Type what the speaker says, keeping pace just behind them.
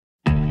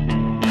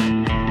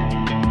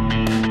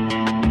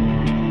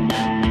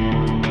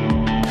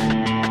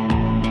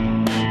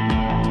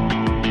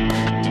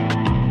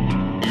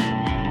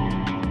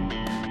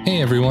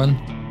Hey everyone,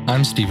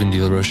 I'm Stephen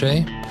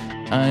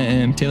DeLaRoche. I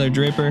am Taylor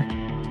Draper.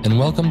 And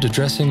welcome to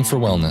Dressing for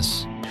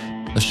Wellness,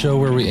 a show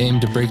where we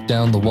aim to break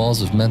down the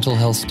walls of mental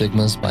health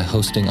stigmas by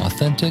hosting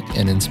authentic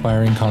and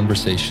inspiring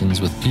conversations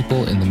with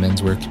people in the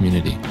menswear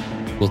community.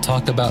 We'll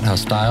talk about how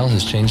style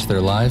has changed their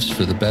lives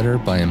for the better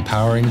by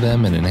empowering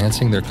them and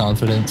enhancing their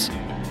confidence,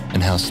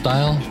 and how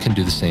style can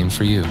do the same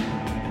for you.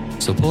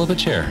 So pull up a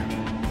chair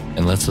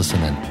and let's listen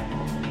in.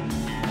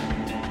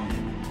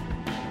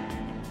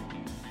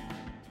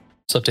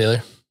 What's up, Taylor?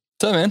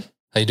 What's up, man?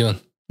 How you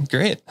doing?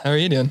 Great. How are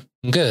you doing?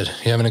 I'm good.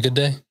 You having a good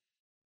day?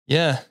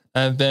 Yeah,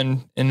 I've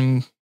been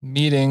in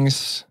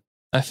meetings,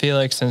 I feel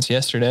like, since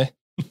yesterday.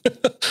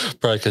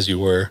 Probably because you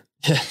were.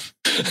 Yeah.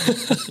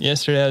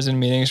 Yesterday I was in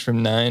meetings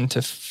from 9 to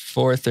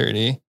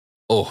 4:30.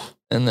 Oh.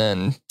 And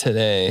then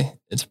today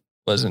it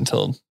was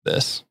until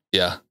this.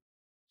 Yeah.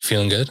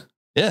 Feeling good?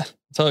 Yeah.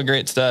 It's all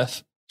great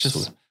stuff.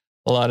 Just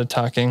a lot of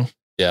talking.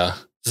 Yeah.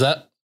 Is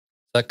that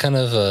kind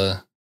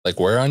of like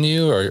wear on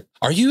you, or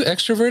are you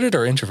extroverted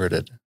or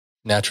introverted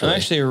naturally? I'm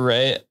actually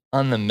right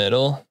on the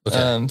middle.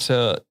 Okay.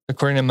 So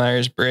according to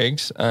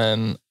Myers-Briggs,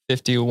 I'm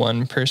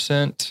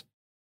 51%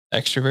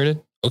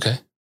 extroverted. Okay.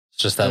 It's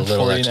just that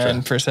little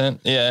 49%.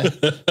 Yeah.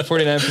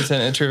 49%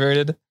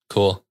 introverted.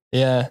 Cool.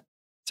 Yeah.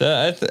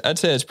 So I'd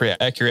say it's pretty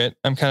accurate.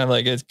 I'm kind of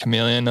like a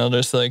chameleon. I'll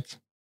just like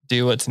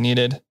do what's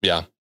needed.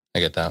 Yeah, I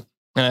get that.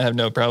 And I have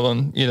no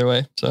problem either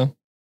way. So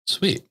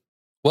sweet.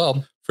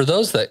 Well, for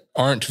those that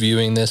aren't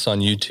viewing this on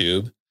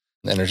YouTube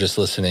and are just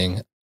listening,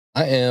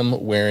 I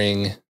am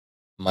wearing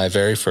my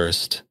very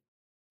first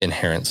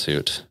Inherent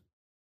suit.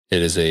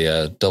 It is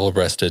a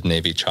double-breasted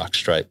navy chalk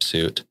stripe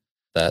suit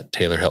that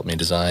Taylor helped me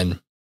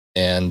design.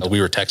 And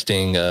we were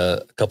texting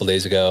a couple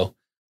days ago,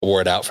 wore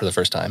it out for the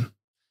first time,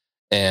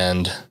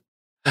 and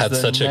had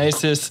such the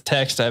nicest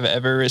text I've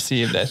ever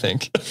received, I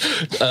think.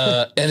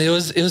 And it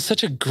was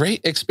such a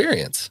great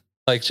experience,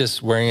 like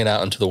just wearing it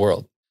out into the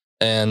world.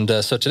 And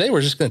so today we're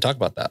just going to talk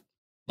about that.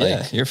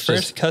 Yeah, your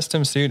first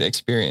custom suit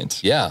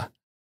experience. Yeah.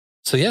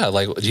 So yeah,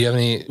 like, what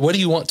do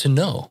you want to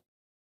know?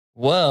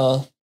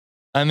 Well,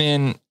 I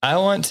mean, I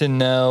want to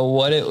know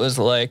what it was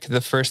like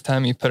the first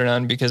time you put it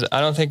on, because I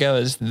don't think I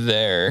was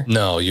there.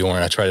 No, you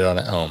weren't. I tried it on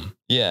at home.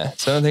 Yeah.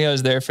 So I don't think I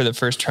was there for the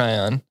first try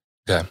on.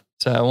 Okay.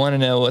 So I want to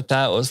know what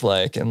that was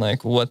like and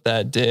like what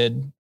that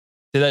did.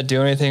 Did that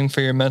do anything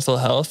for your mental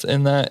health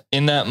in that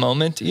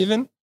moment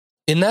even?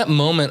 In that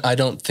moment, I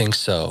don't think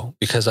so,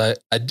 because I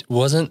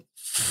wasn't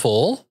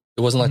full.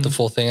 It wasn't like the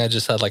full thing. I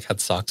just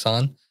had socks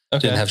on.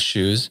 Okay. Didn't have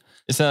shoes.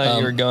 It's not like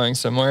you were going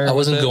somewhere. I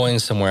wasn't going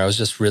somewhere. I was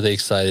just really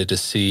excited to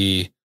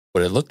see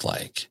what it looked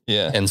like.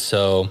 Yeah. And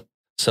so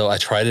I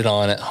tried it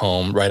on at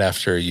home right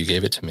after you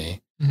gave it to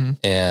me,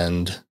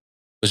 and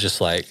was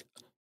just like,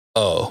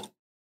 oh,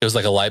 it was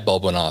like a light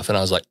bulb went off, and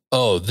I was like,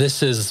 oh,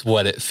 this is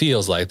what it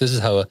feels like. This is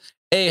how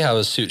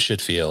a suit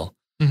should feel.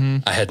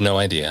 I had no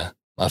idea.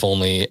 I've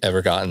only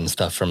ever gotten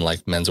stuff from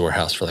like Men's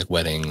Wearhouse for like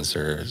weddings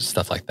or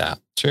stuff like that.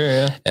 Sure,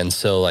 yeah. And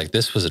so like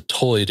this was a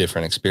totally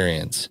different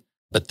experience.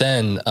 But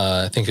then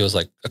I think it was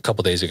like a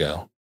couple days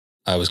ago,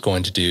 I was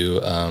going to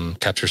do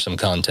capture some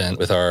content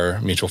with our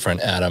mutual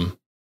friend Adam,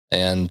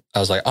 and I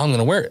was like, oh, I'm going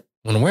to wear it.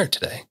 I'm going to wear it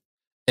today.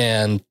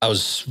 And I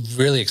was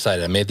really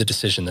excited. I made the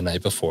decision the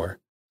night before,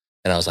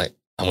 and I was like,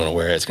 I'm going to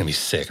wear it. It's going to be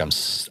sick.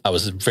 I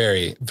was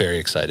very, very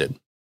excited.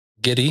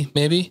 Giddy,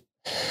 maybe,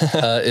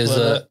 is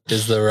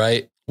the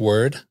right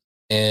word.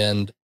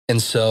 And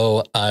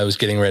so I was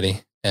getting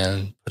ready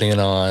and putting it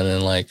on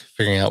and like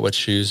figuring out what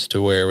shoes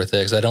to wear with it,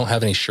 because I don't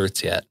have any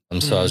shirts yet.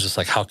 And so I was just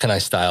like, how can I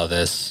style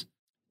this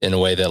in a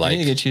way that like... I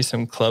need to get you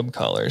some club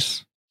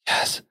collars.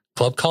 Yes.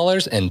 Club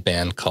collars and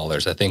band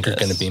collars, I think, are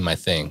going to be my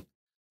thing.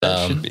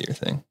 That should be your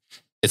thing.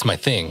 It's my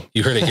thing.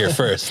 You heard it here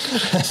first.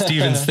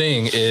 Steven's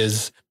thing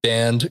is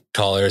band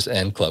collars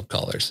and club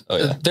collars. Oh,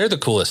 yeah. They're the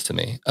coolest to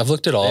me. I've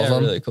looked at all of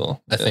them. Really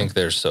cool. I think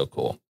they're so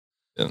cool.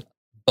 Yeah.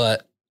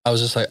 But I was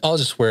just like, I'll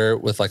just wear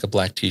it with like a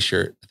black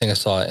t-shirt. I think I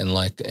saw it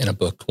in a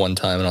book one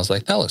time, and I was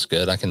like, that looks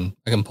good. I can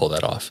pull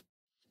that off.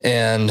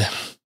 And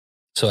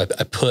so I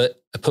put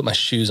my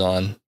shoes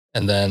on,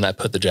 and then I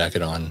put the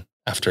jacket on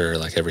after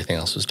like everything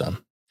else was done.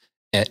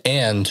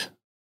 And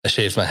I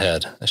shaved my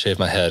head.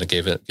 And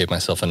gave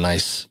myself a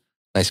nice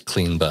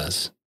clean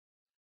buzz.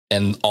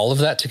 And all of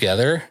that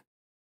together,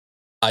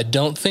 I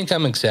don't think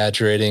I'm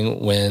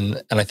exaggerating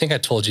and I think I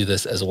told you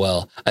this as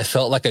well, I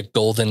felt like a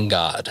golden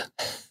god.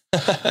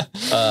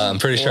 I'm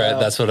pretty sure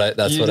that's what I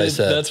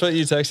said. That's what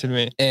you texted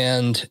me.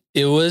 And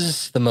it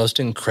was the most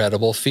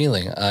incredible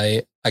feeling.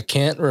 I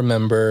can't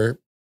remember,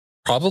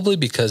 probably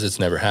because it's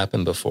never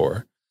happened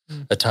before,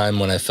 a time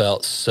when I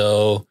felt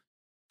so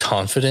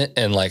confident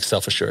and like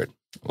self-assured.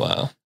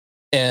 Wow.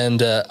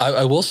 And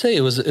I will say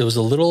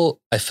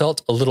I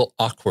felt a little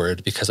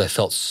awkward because I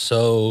felt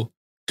so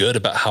good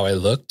about how I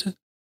looked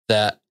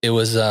that it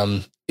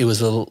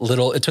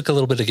took a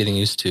little bit of getting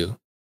used to,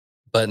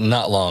 but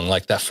not long.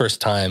 Like that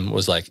first time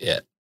was like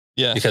it.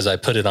 Yeah. Because I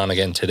put it on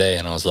again today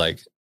and I was like,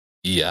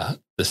 yeah,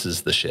 this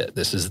is the shit.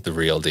 This is the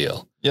real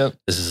deal. Yep.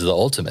 This is the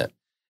ultimate.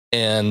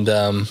 And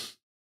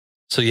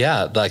so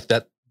yeah, like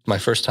My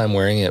first time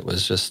wearing it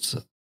was just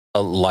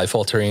a life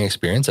altering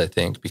experience, I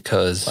think,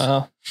 because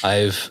Wow.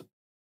 I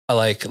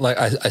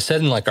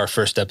said in like our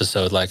first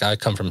episode, like I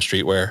come from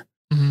streetwear.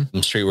 Mm-hmm.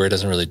 And streetwear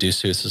doesn't really do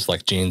suits. It's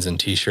like jeans and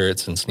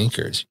t-shirts and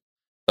sneakers.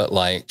 But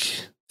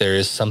like there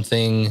is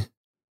something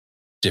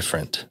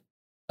different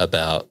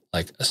about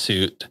like a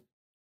suit,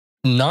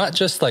 not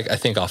just like I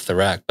think off the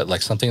rack, but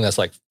like something that's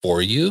like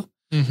for you,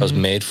 that was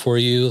made for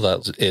you,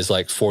 that is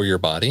like for your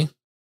body.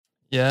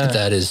 Yeah.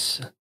 That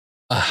is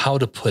how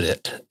to put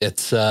it.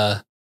 It's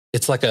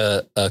like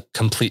a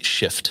complete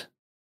shift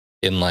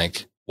in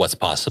like what's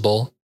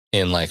possible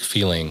in like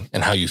feeling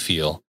and how you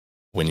feel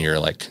when you're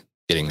like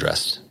getting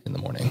dressed in the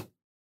morning.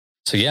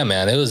 So yeah,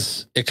 man,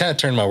 it kind of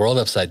turned my world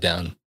upside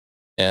down,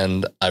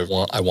 and I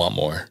want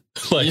more.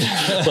 like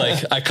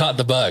I caught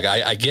the bug.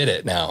 I get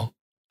it now.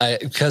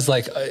 Because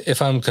like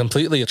if I'm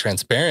completely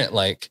transparent,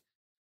 like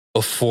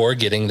before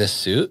getting this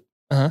suit,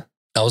 I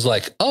was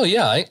like, oh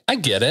yeah, I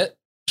get it.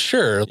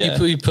 Sure,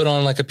 you put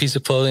on like a piece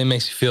of clothing,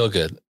 makes you feel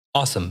good.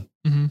 Awesome.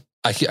 Mm-hmm.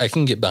 I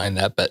can get behind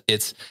that, but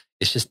it's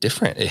just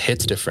different. It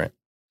hits different.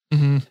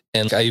 Mm-hmm.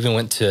 And I even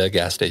went to a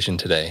gas station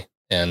today,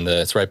 and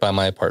it's right by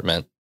my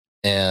apartment.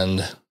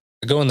 And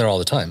I go in there all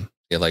the time,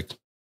 get like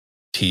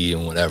tea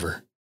and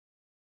whatever.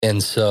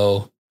 And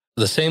so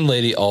the same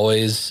lady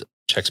always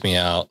checking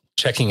out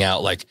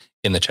like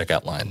in the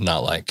checkout line,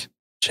 not like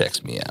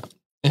checks me out.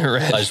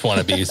 Right. I just want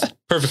to be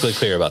perfectly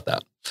clear about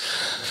that.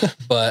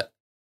 But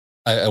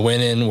I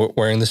went in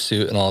wearing the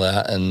suit and all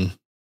that, and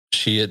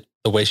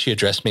the way she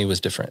addressed me was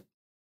different.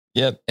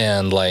 Yep.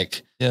 And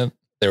like,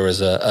 there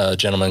was a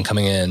gentleman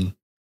coming in,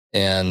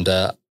 and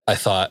I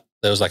thought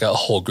there was like a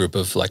whole group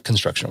of like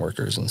construction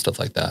workers and stuff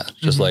like that,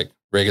 just like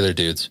regular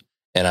dudes.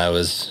 And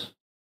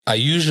I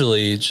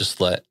usually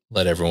just let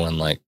everyone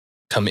like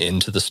come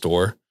into the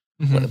store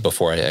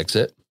before I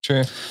exit.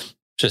 Sure.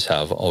 Just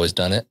how I've always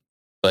done it.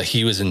 But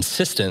he was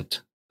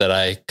insistent that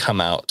I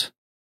come out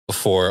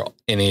before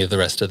any of the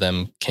rest of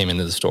them came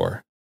into the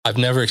store. I've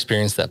never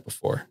experienced that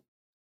before.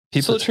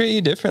 People treat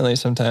you differently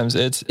sometimes.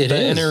 It is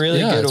in a really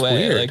good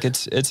way. Weird. Like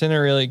it's in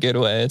a really good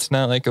way. It's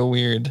not like a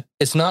weird.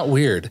 It's not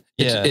weird.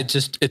 Yeah. It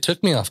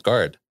took me off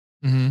guard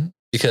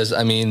because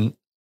I mean,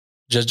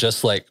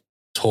 just like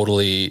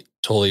totally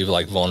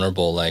like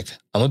vulnerable. Like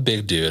I'm a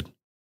big dude,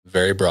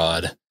 very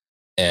broad,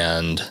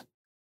 and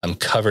I'm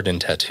covered in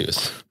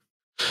tattoos.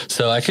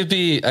 So I could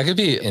be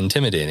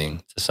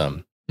intimidating to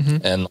some,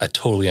 and I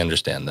totally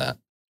understand that.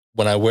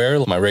 When I wear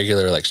my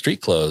regular like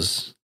street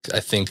clothes, I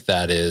think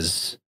that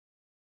is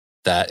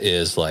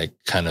like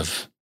kind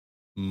of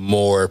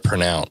more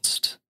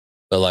pronounced.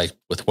 But like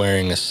with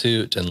wearing a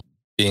suit and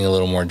being a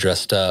little more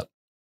dressed up,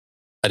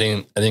 I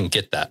didn't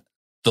get that.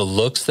 The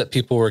looks that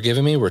people were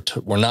giving me were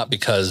not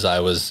because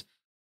I was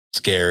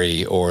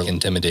scary or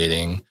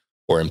intimidating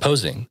or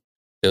imposing.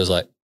 It was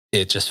like,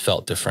 it just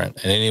felt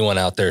different. And anyone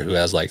out there who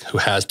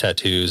has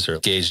tattoos or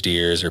gauged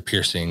ears or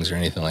piercings or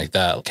anything like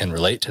that can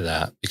relate to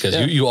that, because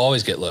you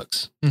always get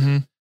looks.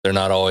 They're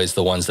not always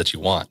the ones that you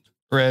want.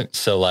 Right.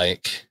 So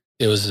like,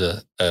 it was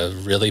a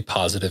really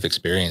positive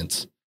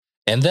experience.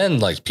 And then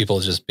like people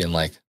just being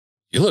like,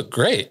 you look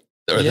great.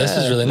 Or this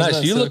is really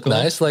nice. You look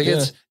nice. Like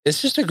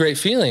it's just a great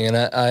feeling. And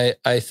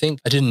I think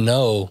I didn't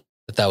know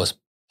that was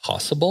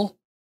possible.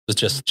 It was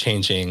just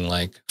changing,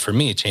 like for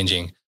me,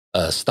 changing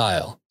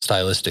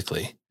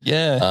stylistically.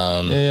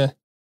 Yeah.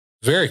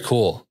 Very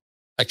cool.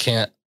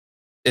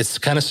 It's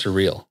kind of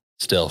surreal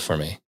still for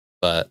me,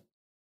 but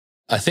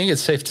I think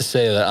it's safe to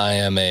say that I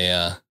am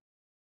a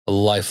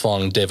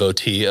lifelong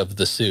devotee of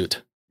the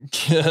suit.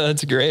 Yeah,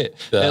 that's great.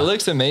 It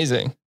looks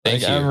amazing.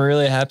 Thank you. I'm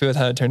really happy with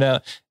how it turned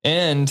out.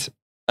 And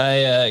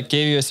I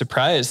gave you a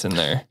surprise in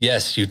there.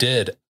 Yes, you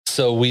did.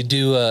 So we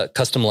do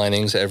custom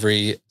linings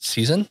every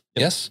season.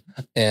 Yes.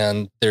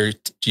 And they're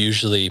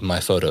usually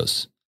my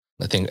photos.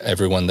 I think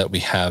everyone that we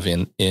have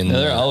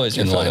they're always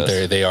in line,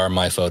 they are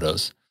my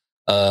photos.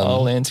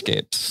 All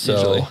landscapes.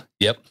 Usually.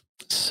 Yep.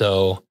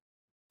 So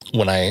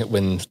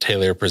when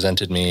Taylor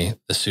presented me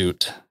the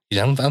suit, I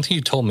don't think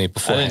you told me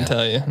before. I didn't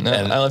tell you. No,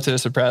 I left it a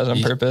surprise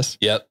on purpose.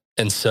 Yep.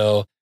 And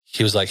so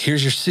he was like,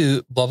 here's your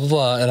suit, blah, blah,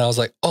 blah. And I was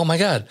like, oh my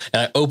God.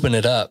 And I open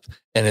it up,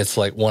 and it's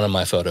like one of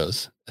my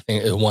photos. I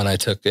think one I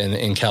took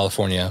in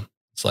California.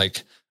 It's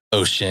like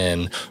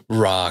ocean,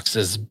 rocks.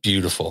 It's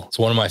beautiful. It's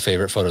one of my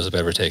favorite photos I've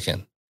ever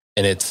taken.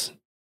 And it's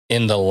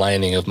in the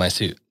lining of my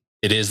suit.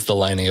 It is the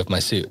lining of my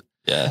suit.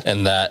 Yeah.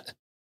 And that,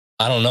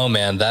 I don't know,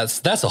 man,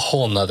 that's a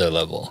whole nother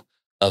level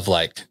of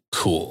like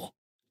cool,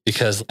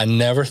 because I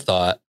never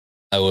thought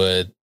I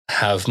would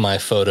have my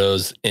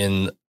photos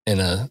in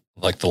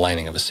like the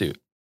lining of a suit.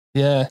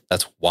 Yeah.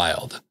 That's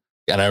wild.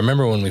 And I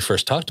remember when we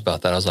first talked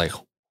about that, I was like,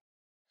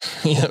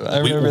 yeah, I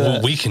remember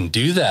that. We can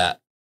do that.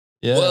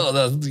 Yeah. Well,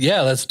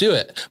 let's do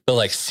it. But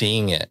like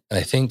seeing it, and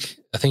I think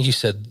you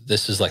said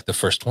this is like the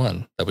first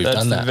one that we've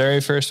done that. That's the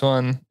very first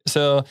one.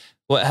 So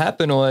what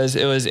happened was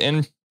it was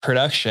in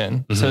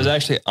production. So it was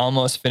actually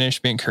almost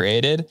finished being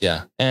created.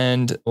 Yeah.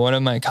 And one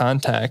of my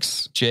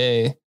contacts,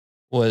 Jay,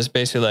 was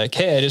basically like,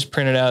 hey, I just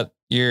printed out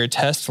your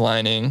test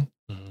lining.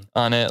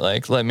 on it.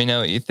 Like, let me know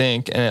what you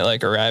think. And it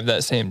like arrived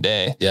that same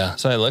day. Yeah.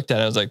 So I looked at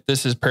it. I was like,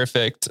 this is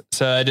perfect.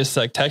 So I just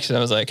like texted. I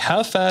was like,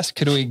 how fast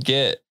could we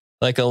get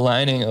like a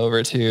lining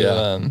over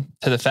to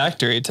the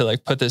factory to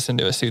like put this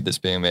into a suit that's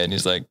being made? And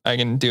he's like, I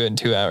can do it in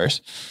 2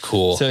 hours.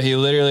 Cool. So he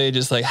literally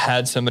just like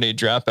had somebody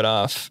drop it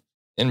off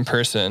in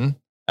person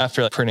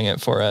after like printing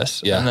it for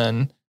us. Yeah. And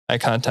then I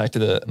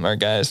contacted our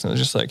guys and was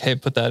just like, hey,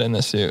 put that in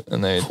the suit.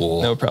 And they,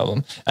 no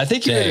problem. I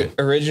think you had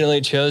originally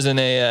chosen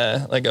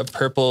a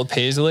purple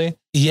paisley.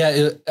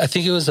 Yeah. I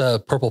think it was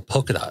a purple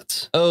polka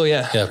dots. Oh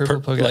yeah. Purple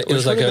polka dots. It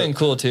was like been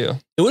cool too.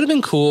 It would have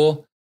been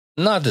cool.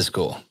 Not this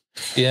cool.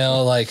 You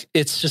know, like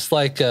it's just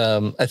like,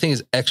 I think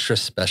it's extra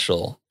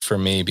special for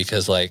me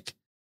because like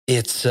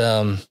it's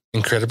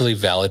incredibly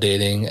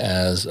validating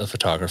as a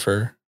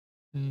photographer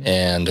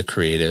and a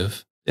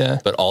creative. Yeah.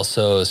 But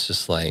also it's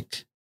just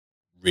like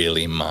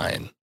really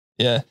mine.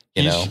 Yeah.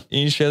 You know,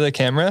 you show the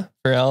camera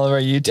for all of our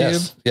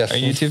YouTube, our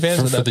YouTube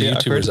fans. For the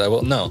YouTubers, I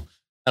will. No,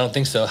 I don't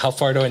think so. How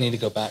far do I need to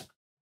go back?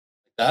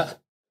 Like that.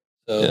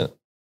 So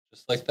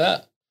just like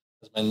that.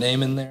 There's my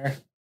name in there.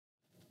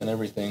 And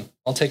everything.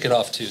 I'll take it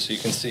off too so you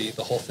can see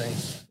the whole thing.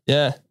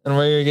 Yeah. And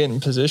where you're getting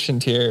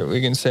positioned here,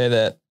 we can say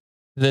that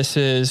this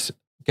is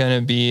going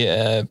to be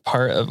a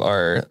part of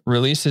our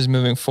releases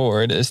moving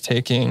forward, is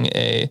taking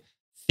a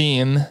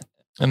theme,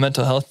 a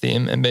mental health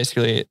theme, and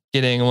basically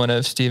getting one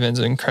of Steven's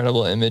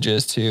incredible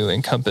images to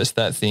encompass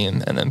that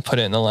theme and then put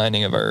it in the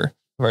lining of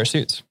our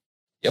suits.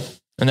 Yep.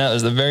 And that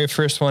was the very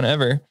first one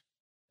ever.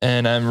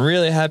 And I'm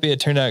really happy it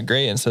turned out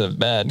great instead of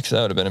bad, because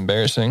that would have been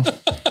embarrassing.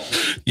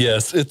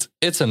 Yes,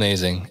 it's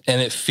amazing. And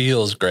it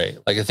feels great.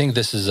 Like I think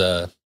this is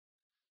a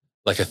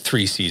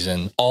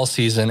 3-season, all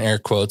season air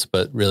quotes,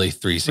 but really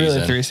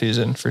 3-season. Really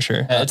 3-season for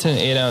sure. It's an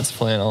 8-ounce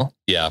flannel.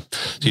 Yeah.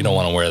 So you don't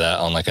want to wear that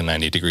on like a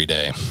 90-degree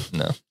day.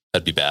 No.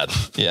 That'd be bad.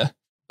 Yeah.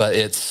 But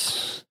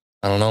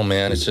I don't know,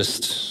 man.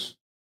 It's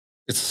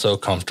so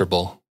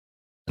comfortable.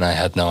 And I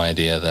had no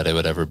idea that it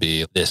would ever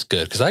be this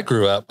good. Because I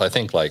grew up, I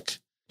think like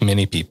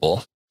many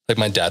people, like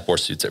my dad wore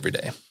suits every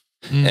day.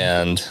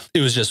 And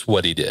it was just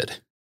what he did.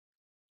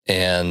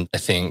 And I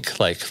think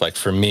like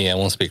for me, I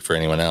won't speak for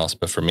anyone else,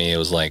 but for me, it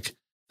was like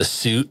the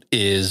suit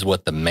is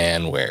what the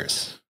man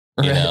wears,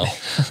 you know,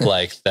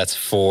 like that's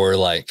for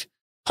like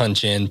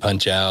punch in,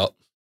 punch out,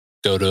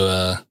 go to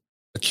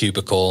a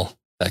cubicle,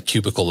 that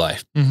cubicle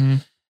life. Mm-hmm.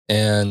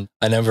 And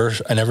I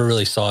never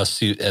really saw a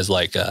suit as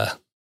like a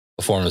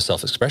form of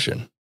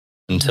self-expression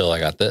until I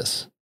got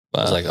this.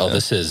 Wow. I was like, oh,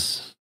 this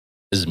is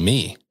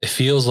me. It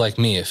feels like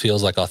me. It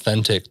feels like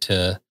authentic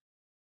to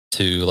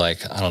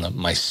like, I don't know,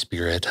 my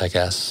spirit, I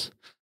guess,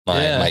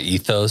 my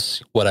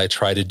ethos, what I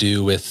try to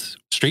do with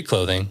street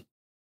clothing,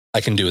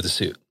 I can do with a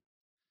suit.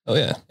 Oh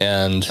yeah.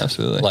 And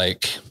absolutely,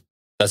 like,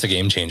 that's a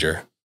game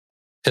changer.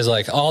 Cause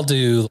like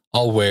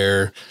I'll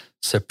wear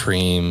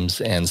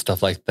Supremes and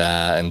stuff like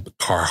that and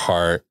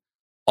Carhartt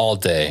all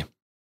day.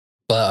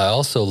 But I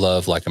also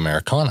love like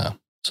Americana.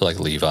 So like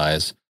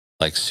Levi's,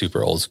 like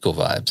super old school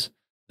vibes.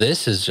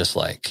 This is just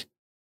like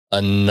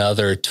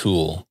another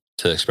tool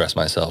to express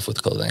myself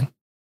with clothing.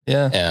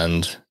 Yeah.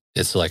 And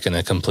it's like in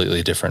a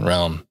completely different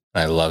realm.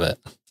 I love it.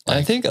 Like,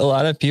 I think a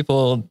lot of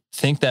people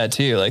think that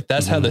too. Like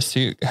that's how the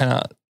suit kind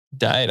of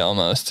died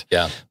almost.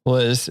 Yeah.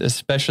 Was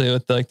especially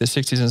with like the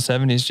 60s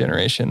and 70s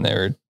generation. They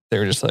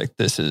were just like,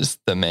 this is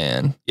the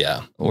man.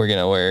 Yeah. We're going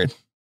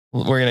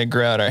to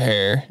grow out our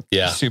hair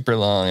super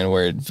long and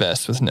wear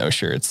vests with no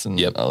shirts and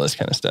all this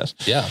kind of stuff.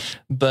 Yeah.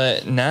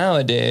 But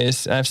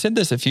nowadays, I've said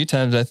this a few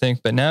times, I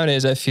think, but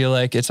nowadays I feel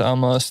like it's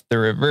almost the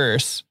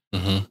reverse.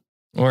 Mm-hmm.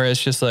 Where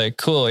it's just like,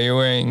 cool, you're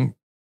wearing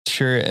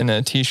shirt and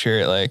a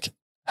t-shirt, like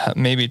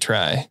maybe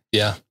try.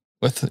 Yeah.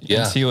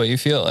 And see what you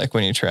feel like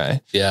when you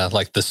try. Yeah.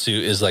 Like the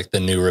suit is like the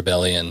new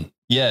rebellion.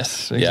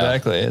 Yes,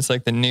 exactly. Yeah. It's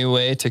like the new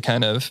way to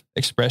kind of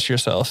express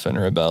yourself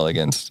and rebel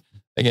against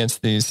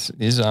these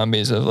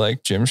zombies of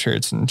like gym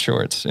shirts and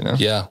shorts, you know?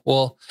 Yeah.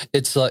 Well,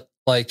 it's like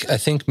I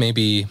think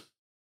maybe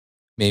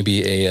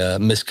a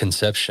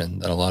misconception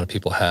that a lot of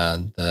people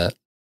had, that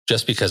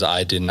just because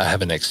I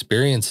haven't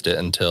experienced it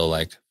until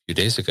like few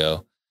days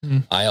ago,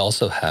 I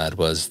also had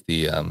was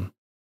the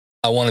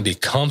I want to be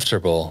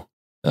comfortable.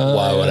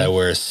 Why would I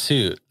wear a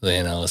suit?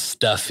 You know,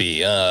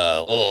 stuffy.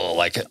 I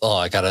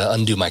gotta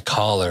undo my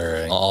collar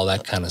and all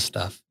that kind of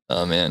stuff.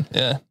 Oh man,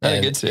 yeah, not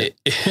a good suit.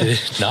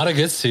 Not a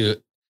good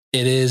suit.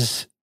 It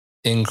is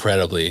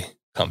incredibly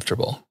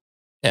comfortable,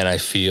 and I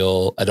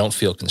don't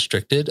feel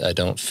constricted. I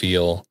don't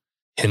feel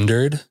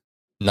hindered.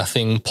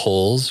 Nothing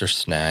pulls or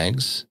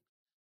snags.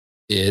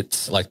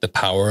 It's like the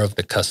power of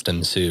the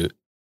custom suit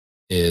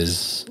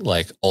is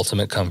like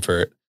ultimate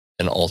comfort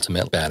and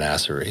ultimate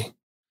badassery.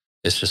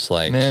 It's just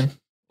like, man,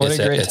 what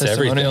a great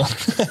testimonial.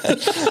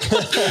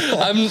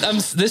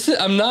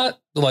 I'm not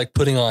like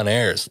putting on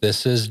airs.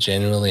 This is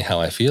genuinely how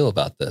I feel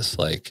about this.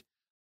 Like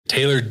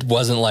Taylor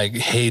wasn't like,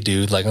 hey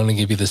dude, like I'm going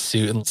to give you this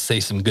suit and say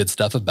some good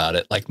stuff about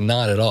it. Like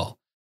not at all.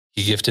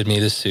 He gifted me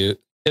this suit.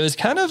 It was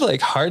kind of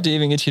like hard to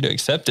even get you to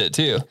accept it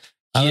too.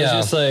 I was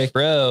just like,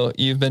 bro,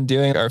 you've been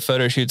doing our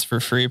photo shoots for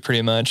free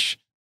pretty much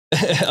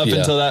up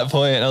until that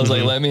point. I was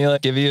like, Mhm. let me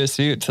like give you a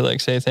suit to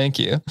like say thank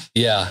you.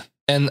 Yeah.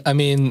 And I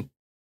mean,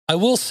 I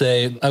will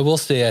say,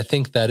 I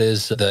think that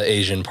is the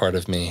Asian part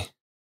of me.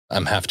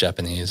 I'm half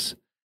Japanese.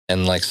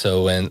 And like,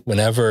 so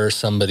whenever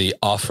somebody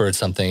offered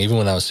something, even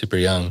when I was super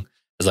young,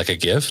 as like a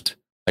gift,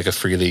 like a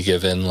freely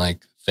given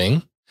like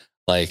thing,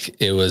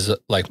 like it was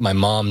like my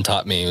mom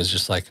taught me, it was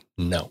just like,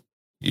 no,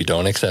 you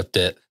don't accept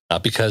it.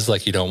 Not because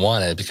like you don't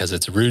want it, because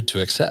it's rude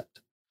to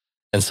accept.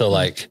 And so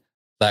like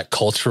that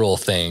cultural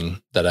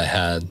thing that I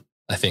had,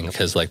 I think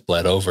has like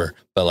bled over.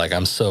 But like,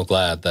 I'm so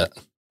glad that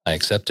I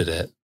accepted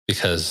it,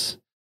 because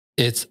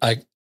I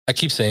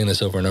keep saying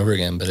this over and over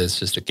again, but it's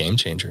just a game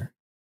changer.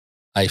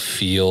 I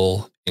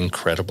feel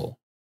incredible.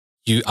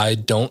 I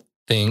don't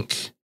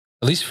think,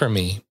 at least for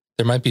me,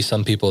 there might be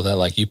some people that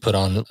like you put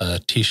on a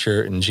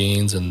t-shirt and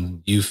jeans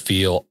and you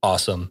feel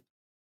awesome,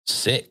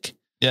 sick.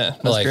 Yeah,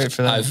 that's Like great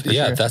for them.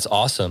 Sure. that's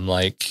awesome.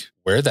 Like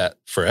wear that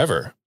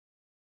forever.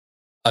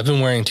 I've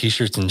been wearing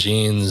t-shirts and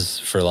jeans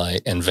for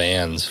like, and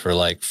Vans for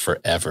like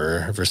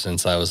forever, ever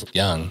since I was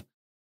young.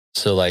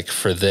 So like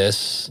for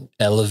this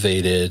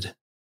elevated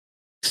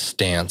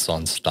stance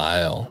on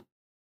style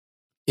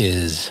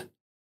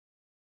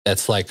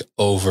it's like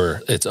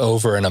it's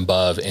over and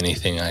above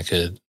anything I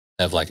could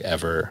have like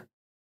ever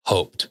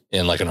hoped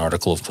in like an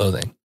article of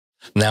clothing.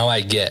 Now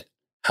I get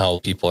how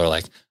people are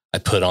like, I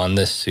put on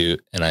this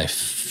suit and I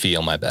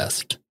feel my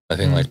best. I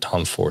think like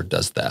Tom Ford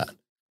does that.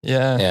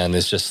 Yeah. And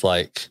it's just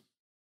like,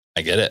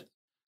 I get it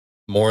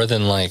more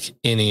than like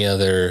any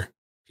other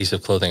piece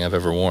of clothing I've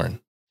ever worn.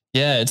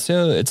 Yeah, it's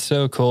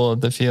so cool,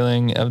 the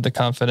feeling of the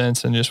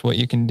confidence and just what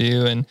you can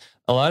do. And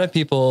a lot of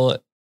people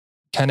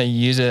kind of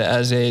use it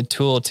as a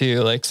tool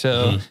too. Like,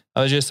 so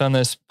I was just on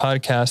this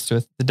podcast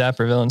with the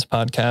Dapper Villains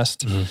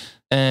podcast,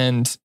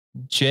 and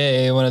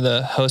Jay, one of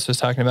the hosts, was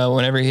talking about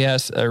whenever he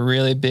has a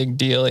really big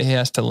deal he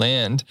has to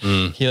land,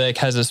 he like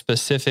has a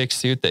specific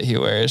suit that he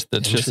wears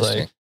that's just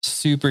like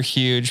super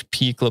huge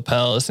peak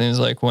lapels. And he's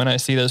like, when I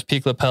see those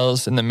peak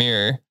lapels in the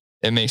mirror,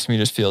 it makes me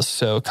just feel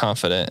so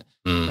confident.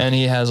 And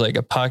he has like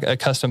a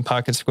custom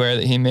pocket square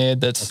that he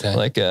made that's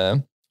like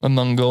a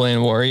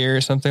Mongolian warrior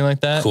or something like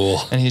that. Cool.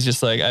 And he's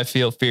just like, I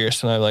feel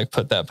fierce when I like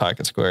put that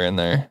pocket square in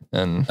there.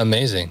 And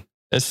amazing.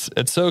 It's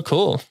so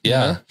cool.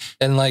 Yeah. You know?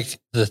 And like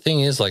the thing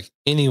is, like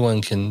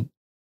anyone can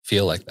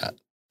feel like that.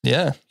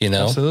 Yeah. You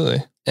know?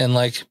 Absolutely. And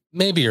like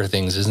maybe your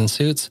things isn't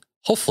suits.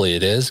 Hopefully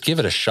it is. Give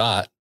it a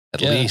shot at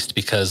least,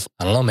 because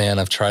I don't know, man,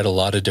 I've tried a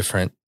lot of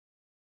different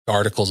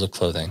articles of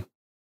clothing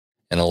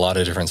and a lot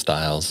of different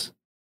styles.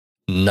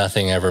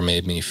 Nothing ever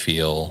made me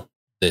feel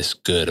this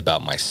good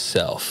about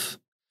myself.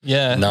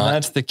 Yeah.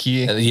 That's the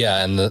key.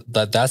 Yeah. And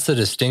that's the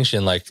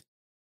distinction. Like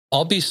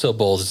I'll be so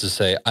bold as to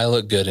say, I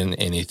look good in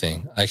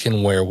anything. I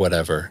can wear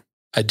whatever.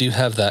 I do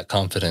have that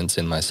confidence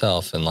in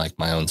myself and like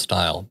my own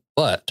style,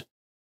 but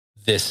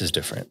this is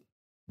different.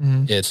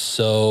 It's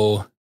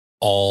so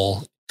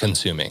all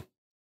consuming.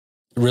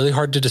 Really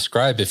hard to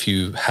describe if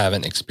you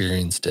haven't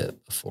experienced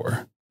it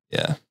before.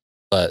 Yeah.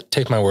 But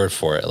take my word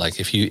for it. Like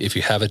if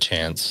you have a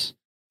chance,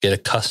 get a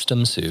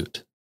custom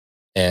suit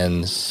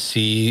and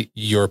see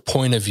your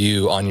point of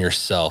view on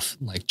yourself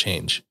like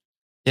change.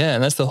 Yeah.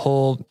 And that's the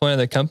whole point of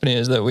the company,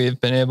 is that we've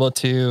been able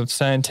to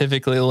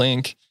scientifically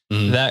link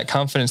that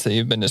confidence that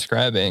you've been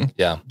describing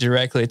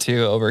directly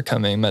to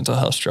overcoming mental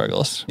health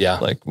struggles. Yeah.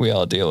 Like we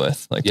all deal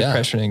with, like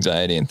depression,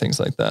 anxiety, and things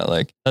like that.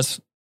 Like that's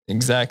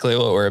exactly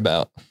what we're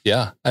about.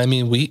 Yeah. I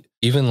mean, we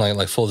even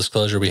like full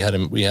disclosure, we had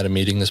a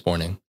meeting this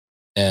morning,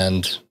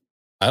 and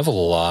I have a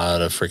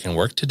lot of freaking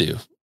work to do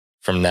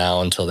from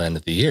now until the end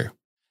of the year.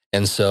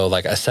 And so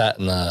like I sat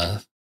in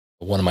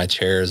one of my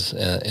chairs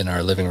in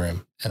our living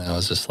room, and I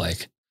was just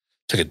like,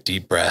 took a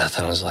deep breath,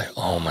 and I was like,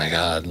 oh my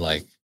God,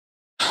 like,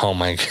 how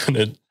am I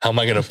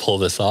gonna pull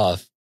this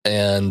off?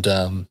 And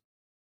I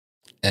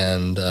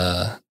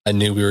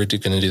knew we were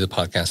going to do the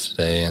podcast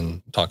today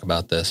and talk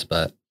about this,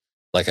 but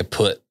like I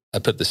put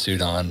the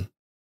suit on,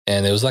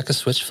 and it was like a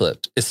switch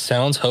flipped. It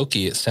sounds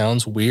hokey. It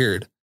sounds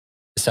weird.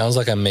 It sounds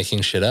like I'm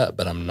making shit up,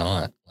 but I'm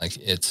not. Like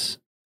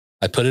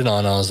I put it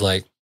on. I was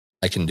like,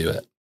 I can do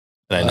it.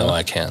 And I know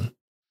I can.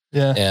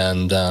 Yeah.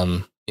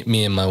 And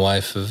me and my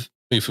wife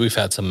we've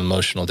had some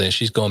emotional days.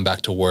 She's going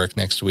back to work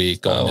next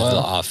week, going to the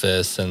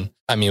office. And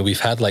I mean, we've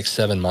had like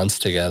 7 months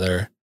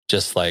together,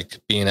 just like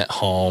being at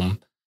home,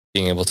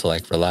 being able to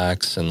like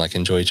relax and like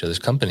enjoy each other's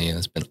company. And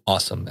it's been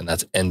awesome. And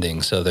that's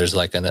ending. So there's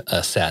like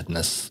a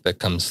sadness that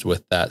comes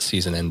with that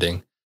season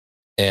ending.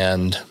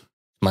 And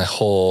my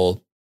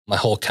whole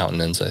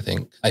countenance, I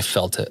think I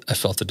felt it. I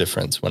felt the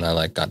difference when I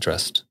like got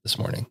dressed this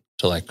morning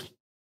to like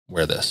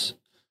wear this.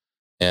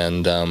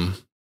 And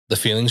the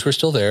feelings were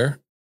still there.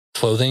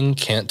 Clothing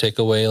can't take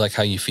away like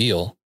how you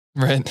feel.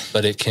 Right.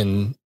 But it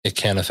can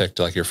affect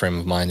like your frame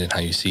of mind and how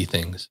you see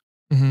things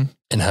and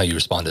how you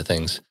respond to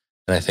things.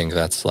 And I think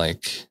that's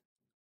like,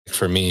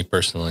 for me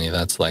personally,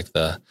 that's like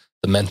the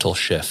mental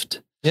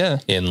shift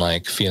in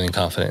like feeling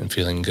confident and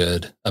feeling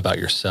good about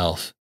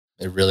yourself.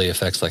 It really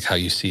affects like how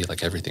you see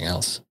like everything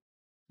else.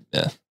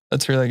 Yeah.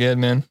 That's really good,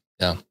 man.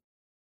 Yeah.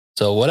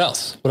 So what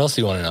else? What else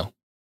do you want to know?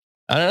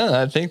 I don't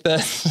know. I think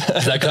Does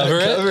that cover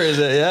it? Covers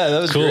it. Yeah, that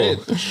was Cool.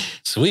 great.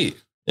 Sweet.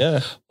 Yeah.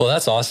 Well,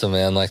 that's awesome,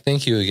 man. Like,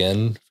 thank you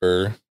again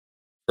for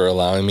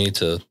allowing me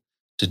to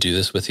do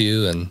this with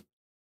you. And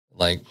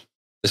like,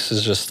 this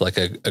is just like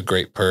a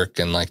great perk.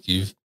 And like,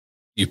 you've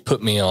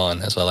put me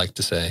on, as I like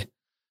to say,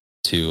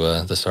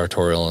 to the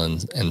sartorial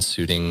and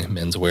suiting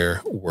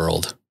menswear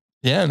world.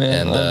 Yeah,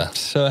 man. And I'm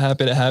so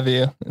happy to have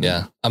you.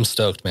 Yeah, I'm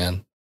stoked,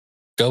 man.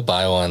 Go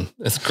buy one.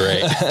 It's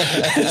great.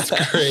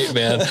 It's great,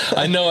 man.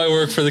 I know I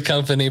work for the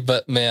company,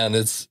 but man,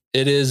 it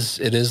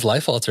is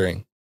life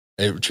altering.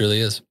 It truly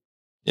is.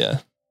 Yeah.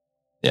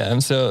 Yeah.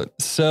 I'm so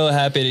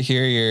happy to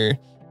hear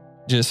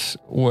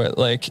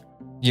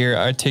your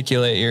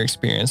articulate your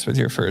experience with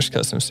your first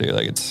custom suit.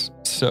 Like, it's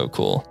so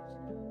cool.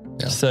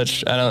 Yeah.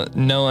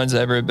 No one's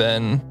ever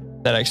been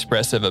that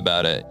expressive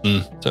about it.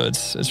 So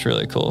it's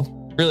really cool.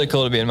 Really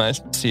cool to be in my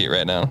seat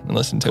right now and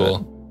listen to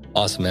it.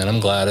 Awesome, man. I'm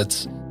glad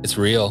it's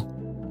real.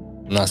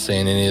 I'm not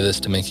saying any of this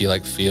to make you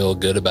like feel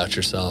good about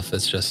yourself.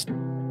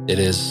 It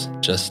is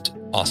just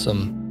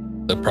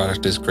awesome. The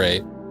product is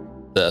great.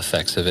 The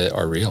effects of it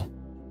are real.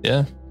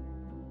 Yeah.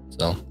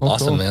 So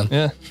awesome, cool. Man.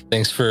 Yeah.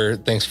 Thanks for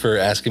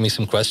asking me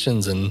some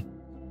questions and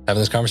having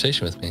this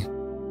conversation with me.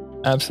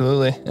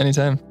 Absolutely.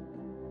 Anytime.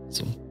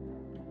 Awesome.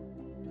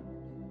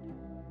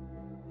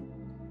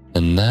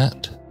 And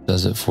that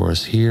does it for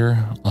us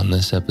here on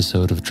this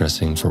episode of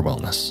Dressing for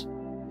Wellness.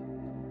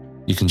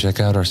 You can check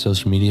out our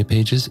social media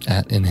pages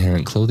at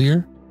Inherent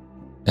Clothier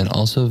and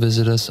also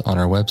visit us on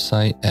our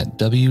website at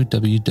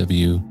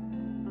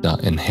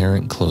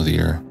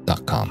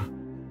www.inherentclothier.com.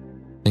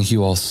 Thank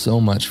you all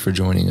so much for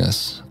joining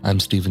us. I'm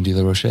Stephen De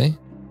La Roche.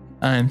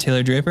 I'm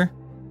Taylor Draper.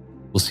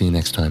 We'll see you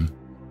next time.